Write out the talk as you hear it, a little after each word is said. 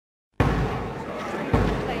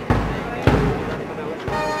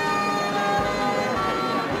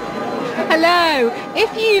Hello!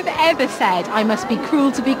 If you've ever said, I must be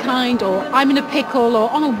cruel to be kind, or I'm in a pickle, or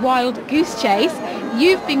on a wild goose chase,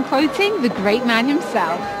 you've been quoting the great man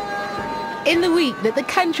himself. In the week that the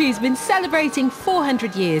country's been celebrating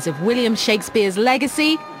 400 years of William Shakespeare's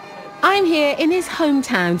legacy, I'm here in his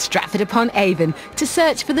hometown, Stratford-upon-Avon, to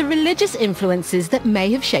search for the religious influences that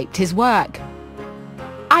may have shaped his work.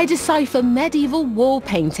 I decipher medieval wall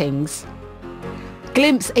paintings,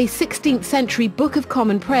 glimpse a 16th century Book of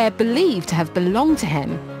Common Prayer believed to have belonged to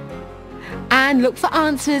him, and look for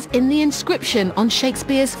answers in the inscription on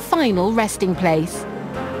Shakespeare's final resting place.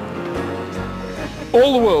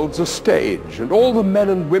 All the world's a stage, and all the men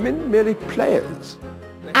and women merely players.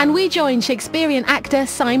 And we join Shakespearean actor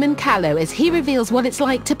Simon Callow as he reveals what it's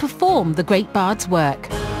like to perform the great bard's work.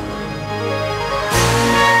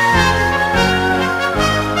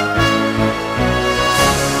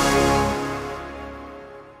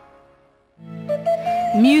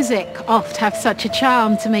 Music oft hath such a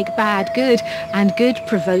charm to make bad good and good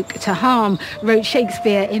provoke to harm, wrote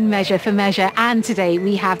Shakespeare in Measure for Measure, and today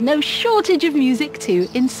we have no shortage of music to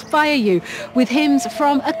inspire you, with hymns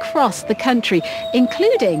from across the country,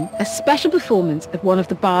 including a special performance of one of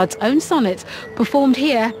the bard's own sonnets performed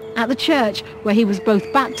here at the church where he was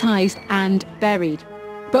both baptised and buried.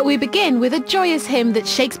 But we begin with a joyous hymn that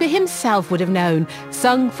Shakespeare himself would have known,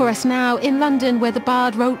 sung for us now in London where the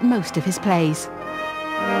bard wrote most of his plays.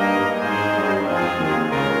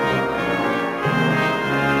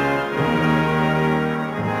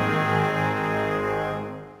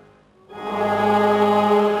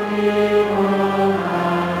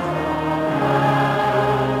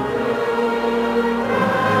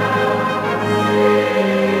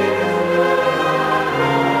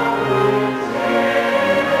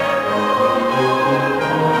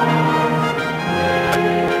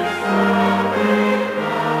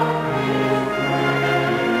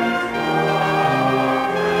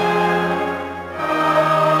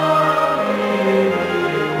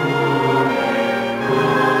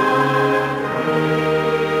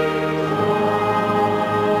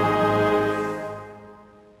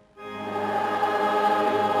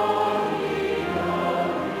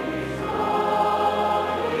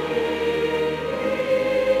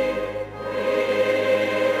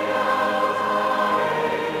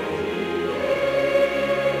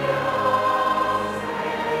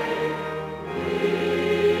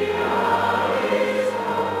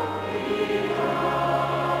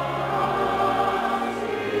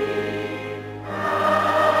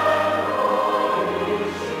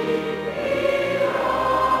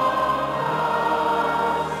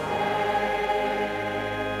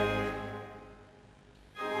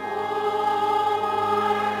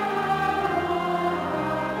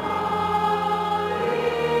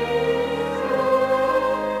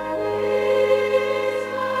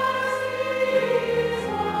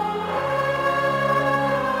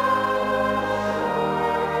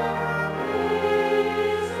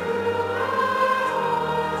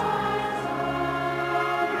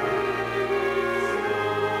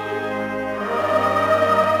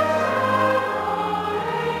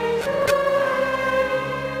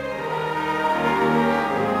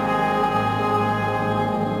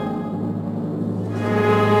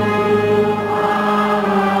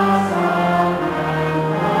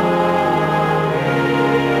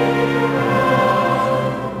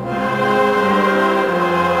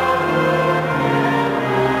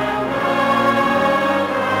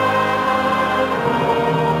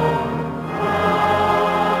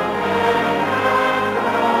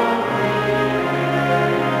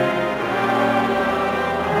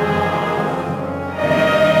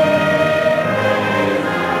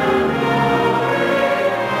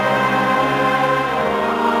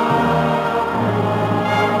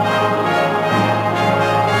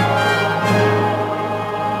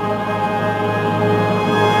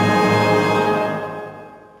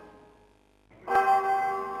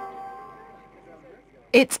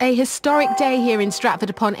 It's a historic day here in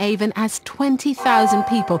Stratford-upon-Avon as 20,000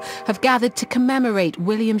 people have gathered to commemorate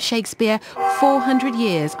William Shakespeare 400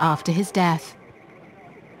 years after his death.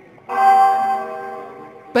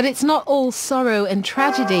 But it's not all sorrow and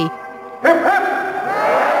tragedy.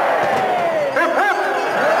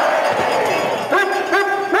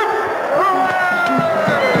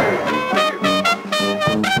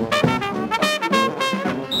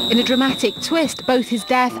 In a dramatic twist, both his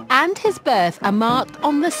death and his birth are marked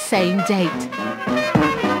on the same date.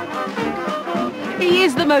 He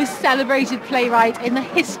is the most celebrated playwright in the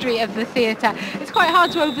history of the theatre. It's quite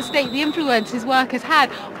hard to overstate the influence his work has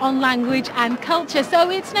had on language and culture, so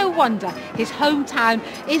it's no wonder his hometown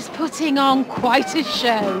is putting on quite a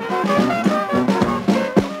show.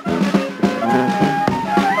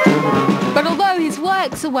 But although his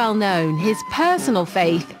works are well known, his personal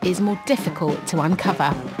faith is more difficult to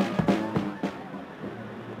uncover.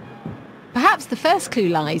 Perhaps the first clue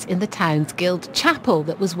lies in the town's Guild chapel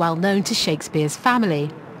that was well known to Shakespeare's family.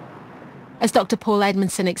 As Dr. Paul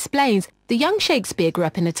Edmondson explains, the young Shakespeare grew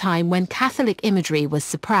up in a time when Catholic imagery was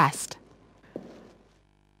suppressed.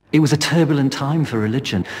 It was a turbulent time for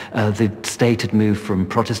religion. The state had moved from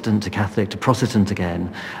Protestant to Catholic to Protestant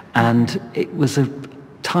again, and it was a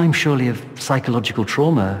time surely of psychological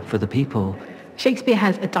trauma for the people. Shakespeare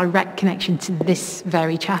has a direct connection to this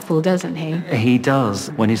very chapel, doesn't he? He does.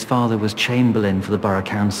 When his father was Chamberlain for the Borough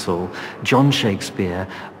Council, John Shakespeare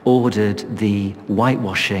ordered the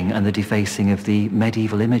whitewashing and the defacing of the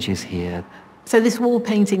medieval images here. So this wall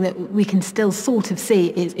painting that we can still sort of see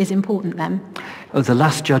is important then? The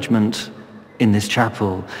Last Judgment in this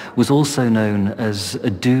chapel was also known as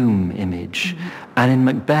a doom image. And in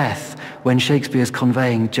Macbeth, when Shakespeare's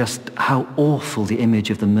conveying just how awful the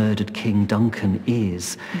image of the murdered King Duncan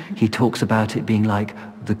is, he talks about it being like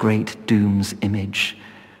the great doom's image,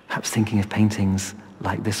 perhaps thinking of paintings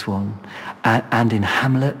like this one. And in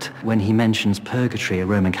Hamlet, when he mentions purgatory, a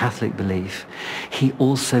Roman Catholic belief, he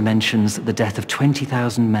also mentions the death of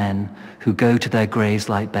 20,000 men who go to their graves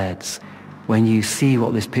like beds. When you see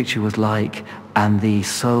what this picture was like and the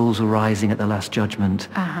souls arising at the Last Judgment,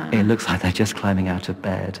 it looks like they're just climbing out of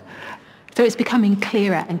bed. So it's becoming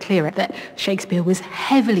clearer and clearer that Shakespeare was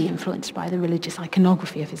heavily influenced by the religious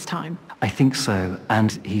iconography of his time. I think so,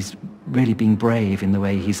 and he's really been brave in the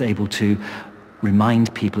way he's able to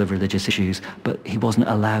remind people of religious issues, but he wasn't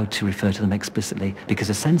allowed to refer to them explicitly because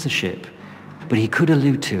of censorship. But he could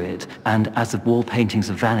allude to it, and as the wall paintings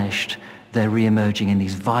have vanished, they're re-emerging in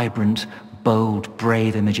these vibrant, bold,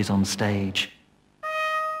 brave images on stage.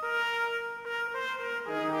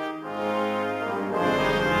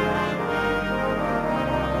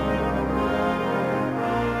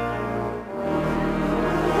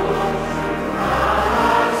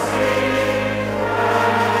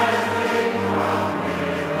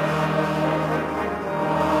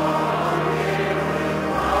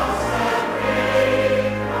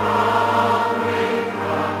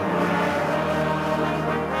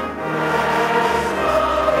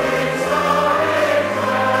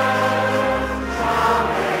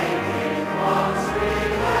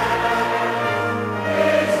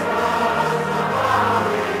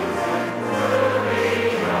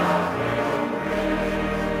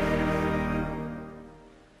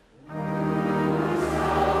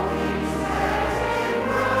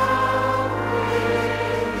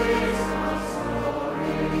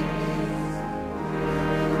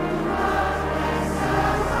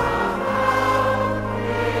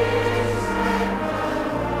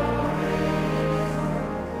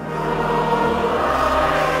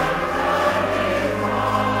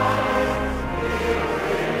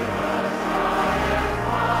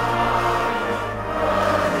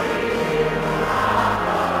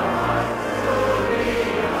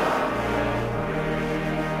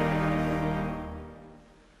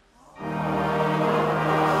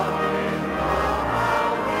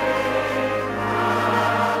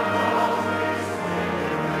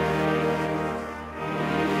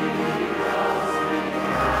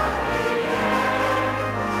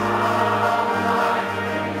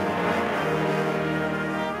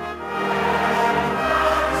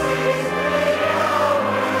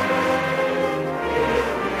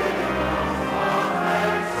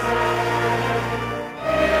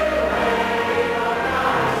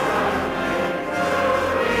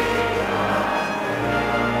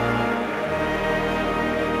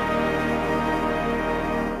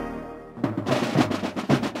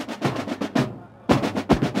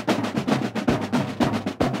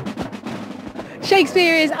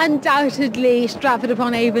 Shakespeare is undoubtedly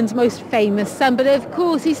Stratford-upon-Avon's most famous son, but of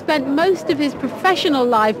course he spent most of his professional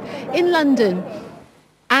life in London.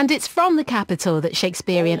 And it's from the capital that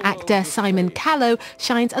Shakespearean actor Simon Callow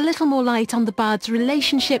shines a little more light on the bard's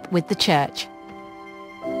relationship with the church.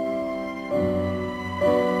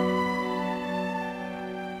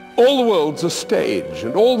 All the world's a stage,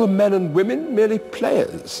 and all the men and women merely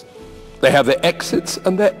players. They have their exits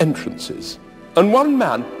and their entrances. And one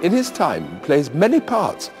man in his time plays many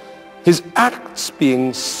parts, his acts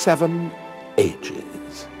being 7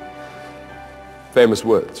 ages. Famous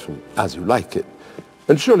words from As You Like It,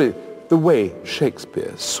 and surely the way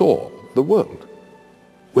Shakespeare saw the world.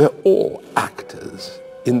 We're all actors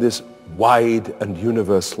in this wide and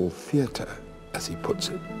universal theatre, as he puts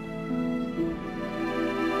it.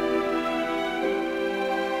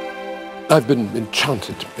 I've been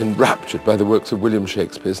enchanted, enraptured by the works of William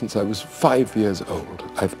Shakespeare since I was 5 years old.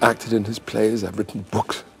 I've acted in his plays, I've written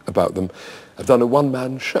books about them. I've done a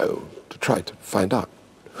one-man show to try to find out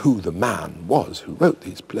who the man was who wrote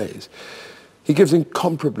these plays. He gives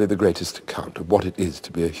incomparably the greatest account of what it is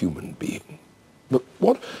to be a human being. But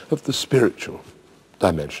what of the spiritual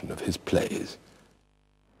dimension of his plays?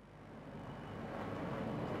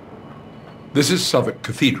 This is Southwark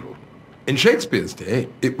Cathedral. In Shakespeare's day,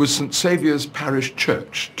 it was St. Saviour's Parish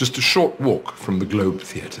Church, just a short walk from the Globe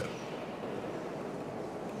Theatre.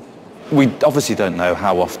 We obviously don't know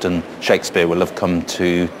how often Shakespeare will have come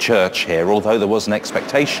to church here, although there was an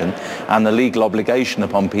expectation and the legal obligation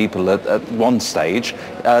upon people at one stage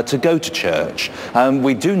to go to church.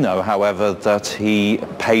 We do know, however, that he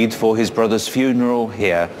paid for his brother's funeral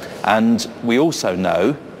here, and we also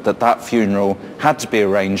know that that funeral had to be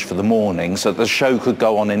arranged for the morning so that the show could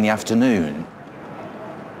go on in the afternoon.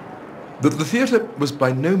 But the theatre was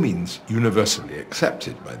by no means universally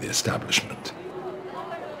accepted by the establishment.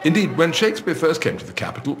 Indeed, when Shakespeare first came to the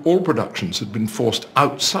capital, all productions had been forced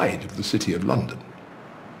outside of the City of London.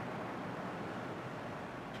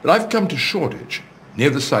 But I've come to Shoreditch, near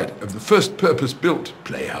the site of the first purpose-built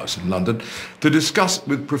playhouse in London, to discuss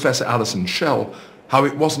with Professor Alison Schell how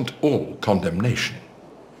it wasn't all condemnation.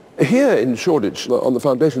 Here in Shoreditch, on the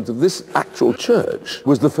foundations of this actual church,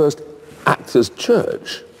 was the first actors'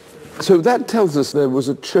 church. So that tells us there was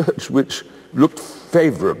a church which looked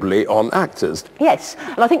favourably on actors. Yes,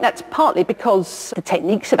 and I think that's partly because the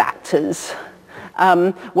techniques of actors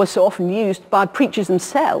were so often used by preachers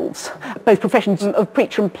themselves. Both professions of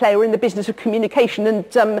preacher and player were in the business of communication and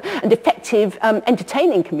effective,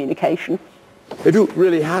 entertaining communication. If you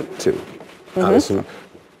really had to, Alison,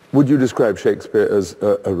 would you describe Shakespeare as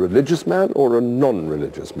a religious man or a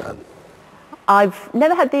non-religious man? I've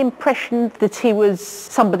never had the impression that he was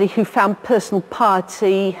somebody who found personal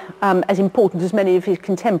piety as important as many of his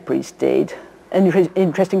contemporaries did. An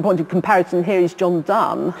interesting point of comparison here is John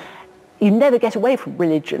Donne. You never get away from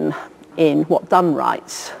religion in what Donne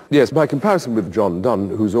writes. Yes, by comparison with John Donne,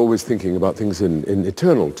 who's always thinking about things in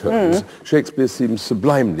eternal terms, Shakespeare seems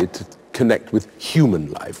sublimely to connect with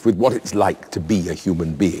human life, with what it's like to be a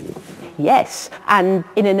human being. Yes, and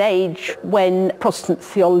in an age when Protestant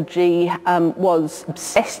theology was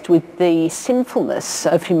obsessed with the sinfulness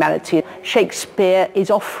of humanity, Shakespeare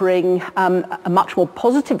is offering a much more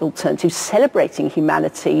positive alternative, celebrating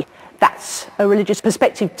humanity. That's a religious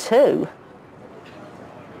perspective too.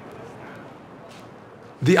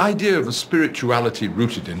 The idea of a spirituality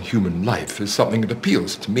rooted in human life is something that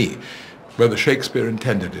appeals to me, whether Shakespeare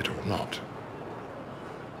intended it or not.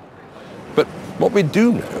 But what we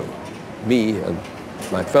do know, me and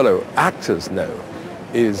my fellow actors know,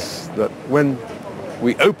 is that when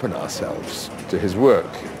we open ourselves to his work,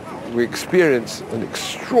 we experience an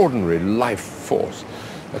extraordinary life force,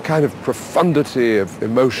 a kind of profundity of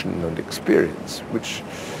emotion and experience, which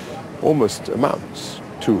almost amounts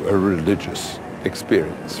to a religious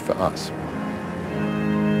experience for us.